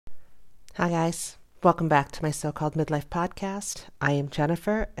Hi, guys. Welcome back to my so-called midlife podcast. I am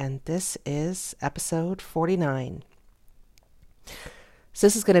Jennifer, and this is episode 49. So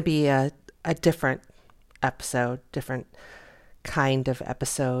this is going to be a different episode, different kind of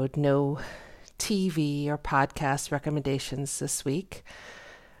episode. No TV or podcast recommendations this week.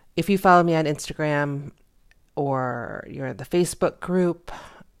 If you follow me on Instagram or you're in the Facebook group,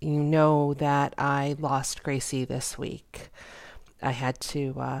 you know that I lost Gracie this week. I had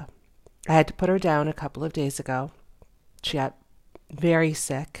to put her down a couple of days ago. She got very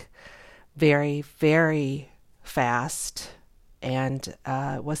sick, very, very fast, and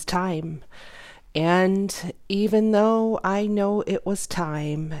it was time. And even though I know it was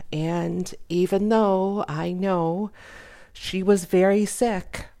time, and even though I know she was very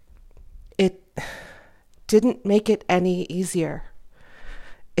sick, it didn't make it any easier.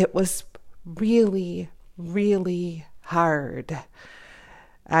 It was really, really hard.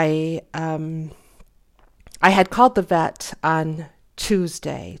 I had called the vet on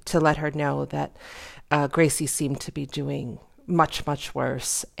Tuesday to let her know that Gracie seemed to be doing much, much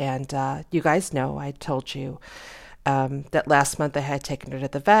worse. And you guys know, I told you that last month I had taken her to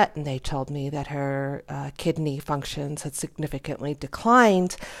the vet, and they told me that her kidney functions had significantly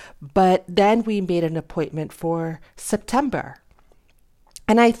declined. But then we made an appointment for September.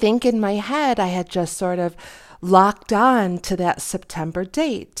 And I think in my head, I had just sort of locked on to that September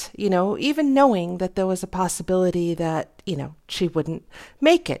date, even knowing that there was a possibility that, she wouldn't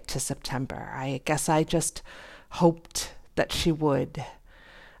make it to September. I guess I just hoped that she would.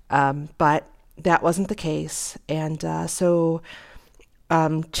 But that wasn't the case. And so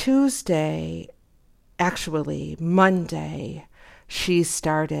Tuesday, actually Monday, she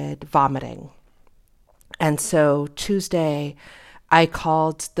started vomiting. And so Tuesday, I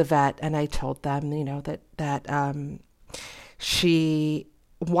called the vet and I told them, that she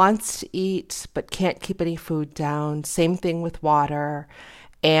wants to eat but can't keep any food down. Same thing with water,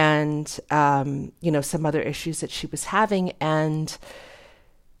 and some other issues that she was having. And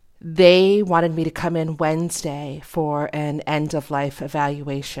they wanted me to come in Wednesday for an end of life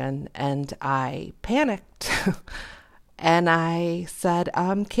evaluation, and I panicked. And I said,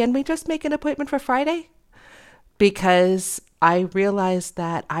 "Can we just make an appointment for Friday?" Because I realized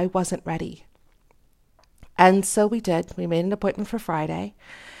that I wasn't ready. And so we did. We made an appointment for Friday.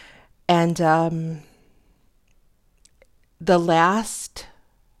 And the last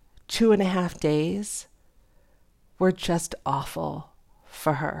 2.5 days were just awful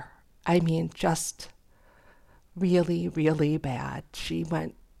for her. I mean, just really, really bad. She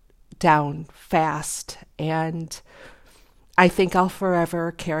went down fast. And I think I'll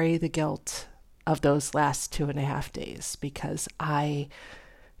forever carry the guilt of those last 2.5 days, because I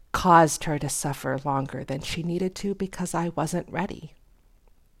caused her to suffer longer than she needed to because I wasn't ready.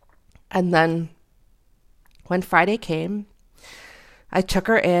 And then when Friday came, I took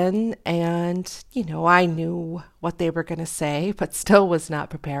her in, and, I knew what they were going to say, but still was not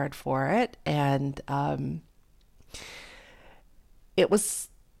prepared for it. And it was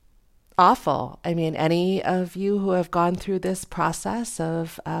awful. I mean, any of you who have gone through this process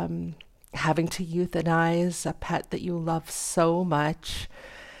of having to euthanize a pet that you love so much,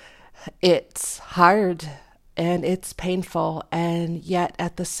 it's hard and it's painful, and yet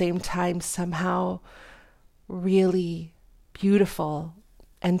at the same time somehow really beautiful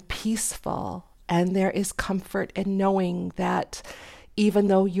and peaceful. And there is comfort in knowing that even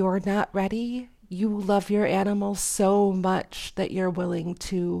though you're not ready, you love your animal so much that you're willing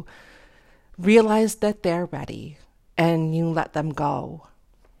to realize that they're ready and you let them go.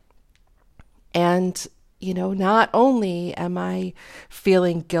 And, not only am I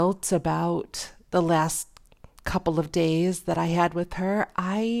feeling guilt about the last couple of days that I had with her,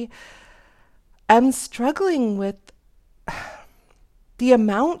 I am struggling with the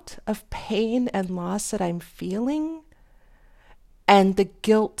amount of pain and loss that I'm feeling, and the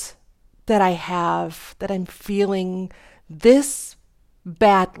guilt that I have that I'm feeling this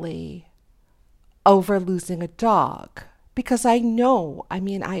badly over losing a dog. Because I know,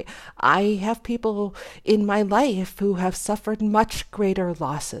 I have people in my life who have suffered much greater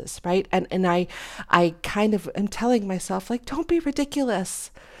losses, right? And I kind of am telling myself, like, don't be ridiculous.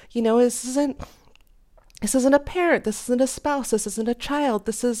 This isn't a parent, this isn't a spouse, this isn't a child,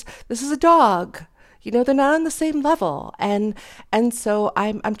 this is a dog. They're not on the same level. And so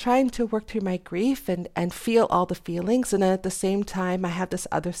I'm trying to work through my grief and feel all the feelings. And then at the same time, I have this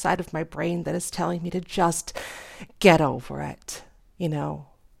other side of my brain that is telling me to just get over it.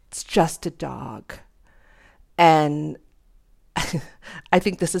 It's just a dog. And I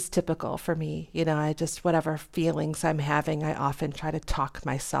think this is typical for me. I just, whatever feelings I'm having, I often try to talk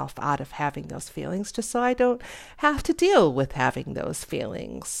myself out of having those feelings just so I don't have to deal with having those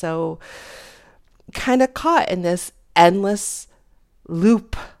feelings. So, kind of caught in this endless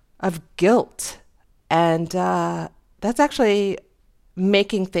loop of guilt. And that's actually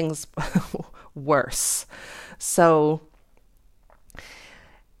making things worse. So,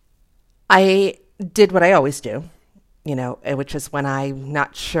 I did what I always do, which is when I'm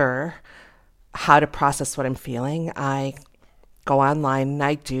not sure how to process what I'm feeling, I go online and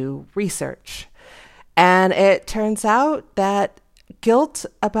I do research. And it turns out that guilt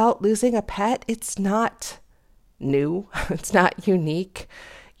about losing a pet, it's not new, it's not unique,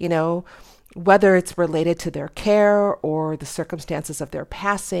 whether it's related to their care or the circumstances of their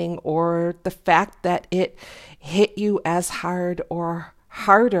passing or the fact that it hit you as hard or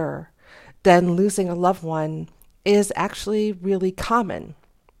harder than losing a loved one is actually really common.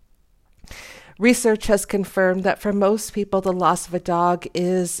 Research has confirmed that for most people, the loss of a dog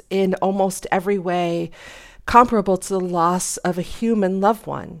is in almost every way comparable to the loss of a human loved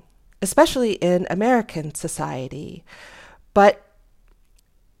one, especially in American society. But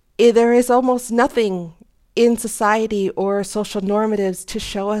there is almost nothing in society or social normatives to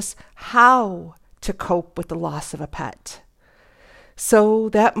show us how to cope with the loss of a pet. So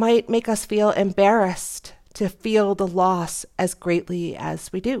that might make us feel embarrassed to feel the loss as greatly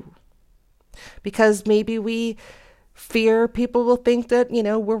as we do. Because maybe we fear people will think that,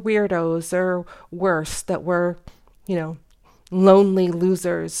 we're weirdos, or worse, that we're, lonely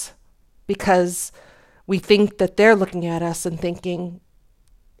losers, because we think that they're looking at us and thinking,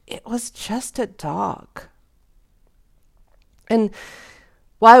 it was just a dog. And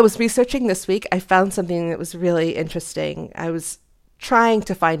while I was researching this week, I found something that was really interesting. I was trying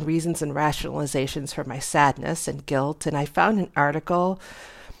to find reasons and rationalizations for my sadness and guilt, and I found an article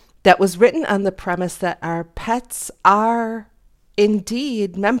that was written on the premise that our pets are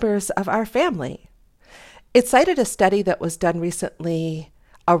indeed members of our family. It cited a study that was done recently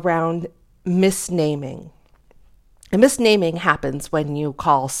around misnaming. And misnaming happens when you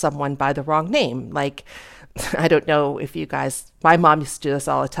call someone by the wrong name. Like, I don't know if you guys, my mom used to do this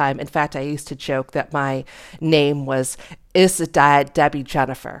all the time. In fact, I used to joke that my name was Debbie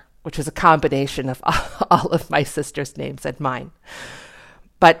Jennifer, which is a combination of all of my sister's names and mine.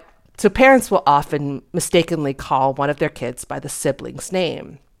 But so parents will often mistakenly call one of their kids by the sibling's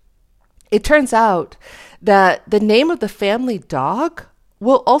name. It turns out that the name of the family dog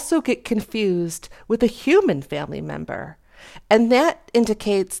will also get confused with a human family member. And that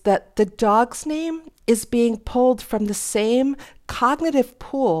indicates that the dog's name is being pulled from the same cognitive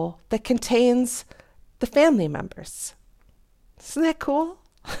pool that contains the family members. Isn't that cool?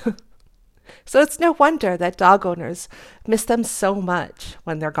 So it's no wonder that dog owners miss them so much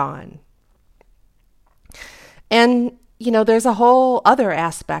when they're gone. And, there's a whole other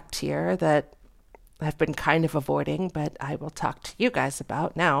aspect here that I've been kind of avoiding, but I will talk to you guys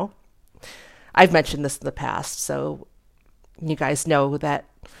about now. I've mentioned this in the past, so you guys know that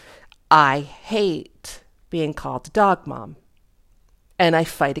I hate being called a dog mom, and I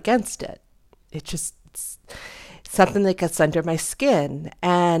fight against it. It's something that gets under my skin,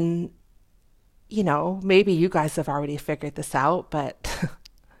 and maybe you guys have already figured this out, but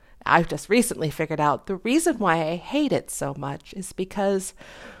I've just recently figured out the reason why I hate it so much is because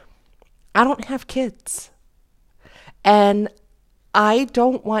I don't have kids. And I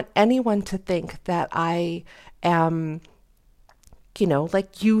don't want anyone to think that I am,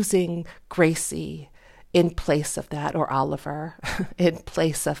 using Gracie in place of that, or Oliver in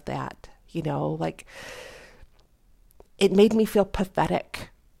place of that. It made me feel pathetic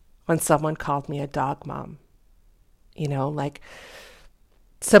when someone called me a dog mom.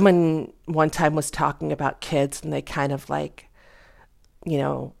 Someone one time was talking about kids and they kind of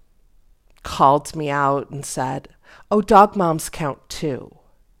called me out and said, "Oh, dog moms count too."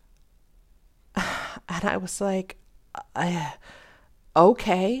 And I was like,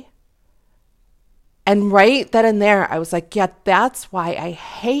 okay. And right then and there, I was like, yeah, that's why I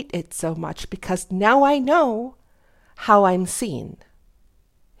hate it so much, because now I know how I'm seen.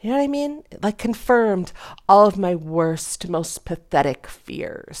 You know what I mean? It confirmed all of my worst, most pathetic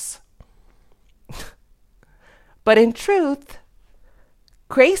fears. But in truth,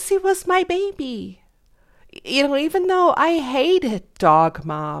 Gracie was my baby. Even though I hated dog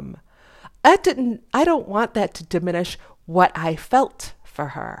mom, I don't want that to diminish what I felt for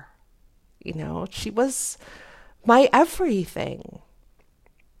her. She was my everything.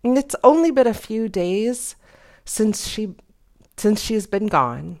 And it's only been a few days since she's been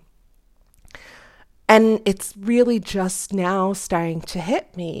gone. And it's really just now starting to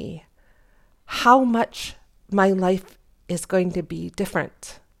hit me how much my life is going to be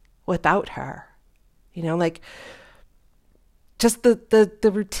different without her. Like just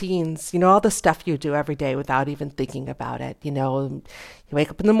the routines, all the stuff you do every day without even thinking about it. You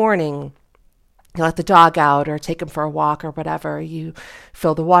wake up in the morning, you let the dog out or take him for a walk or whatever. You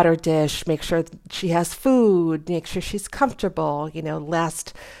fill the water dish, make sure she has food, make sure she's comfortable.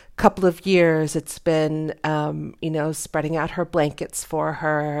 Last couple of years, it's been, spreading out her blankets for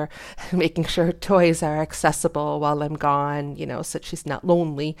her, making sure her toys are accessible while I'm gone, so that she's not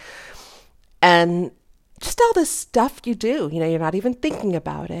lonely. And just all this stuff you do, you're not even thinking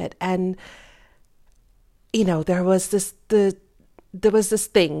about it. And, there was this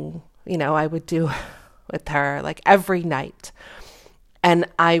thing, I would do with her like every night. And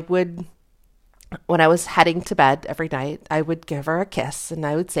when I was heading to bed every night, I would give her a kiss and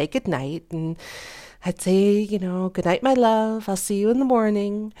I would say goodnight. And I'd say, good night, my love. I'll see you in the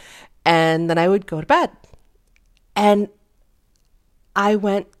morning. And then I would go to bed. And I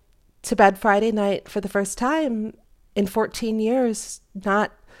went to bed Friday night for the first time in 14 years,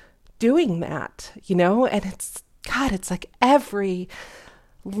 not doing that, and it's like every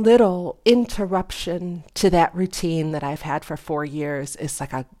little interruption to that routine that I've had for 4 years is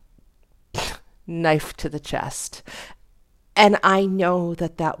like a knife to the chest. And I know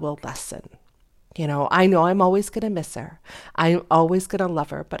that will lessen. I know I'm always going to miss her. I'm always going to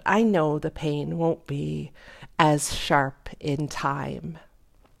love her, but I know the pain won't be as sharp in time.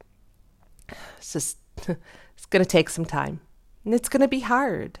 It's going to take some time, and it's going to be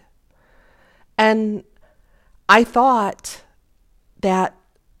hard. And I thought that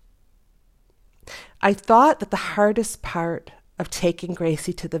the hardest part of taking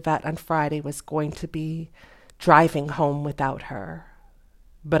Gracie to the vet on Friday was going to be driving home without her.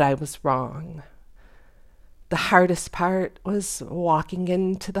 But I was wrong. The hardest part was walking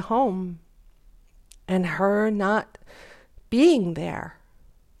into the home and her not being there.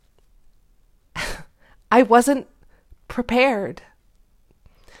 I wasn't prepared.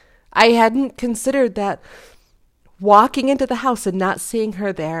 I hadn't considered that walking into the house and not seeing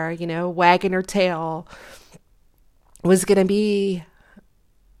her there, wagging her tail, was going to be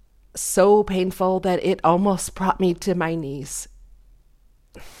so painful that it almost brought me to my knees.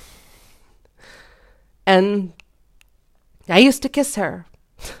 And I used to kiss her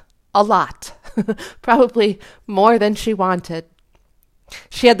a lot, probably more than she wanted.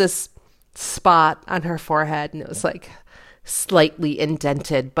 She had this spot on her forehead, and it was like slightly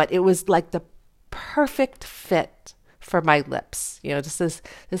indented, but it was like the perfect fit for my lips, just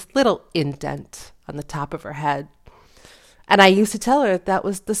this little indent on the top of her head. And I used to tell her that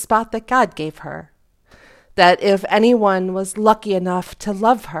was the spot that God gave her, that if anyone was lucky enough to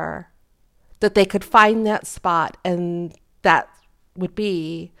love her, that they could find that spot, and that would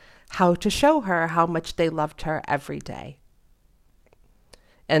be how to show her how much they loved her every day.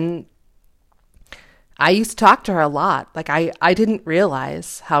 And I used to talk to her a lot. Like I didn't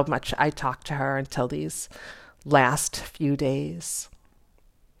realize how much I talked to her until these last few days.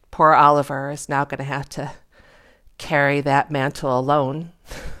 Poor Oliver is now going to have to carry that mantle alone.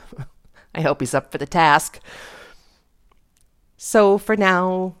 I hope he's up for the task. So for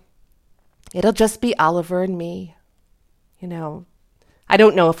now, it'll just be Oliver and me. I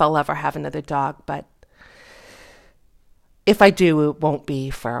don't know if I'll ever have another dog, but if I do, it won't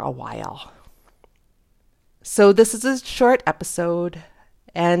be for a while. So this is a short episode,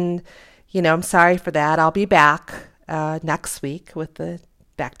 and, I'm sorry for that. I'll be back next week with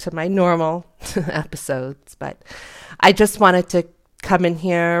back to my normal episodes, but I just wanted to come in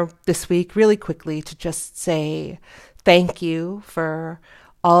here this week really quickly to just say thank you for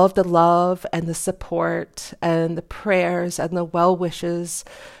all of the love and the support and the prayers and the well wishes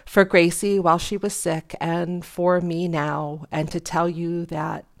for Gracie while she was sick and for me now, and to tell you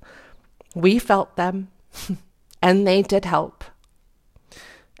that we felt them and they did help.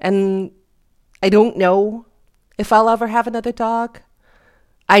 And I don't know if I'll ever have another dog.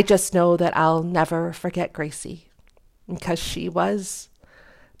 I just know that I'll never forget Gracie, because she was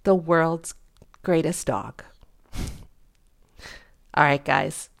the world's greatest dog. All right,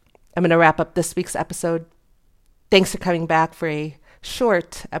 guys, I'm going to wrap up this week's episode. Thanks for coming back for a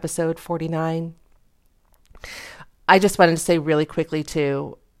short episode 49. I just wanted to say really quickly,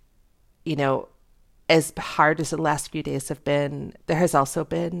 too, as hard as the last few days have been, there has also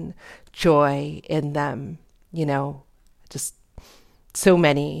been joy in them, just so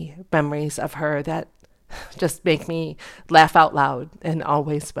many memories of her that just make me laugh out loud, and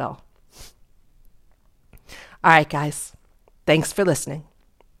always will. All right, guys. Thanks for listening.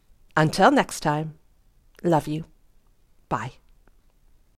 Until next time. Love you. Bye.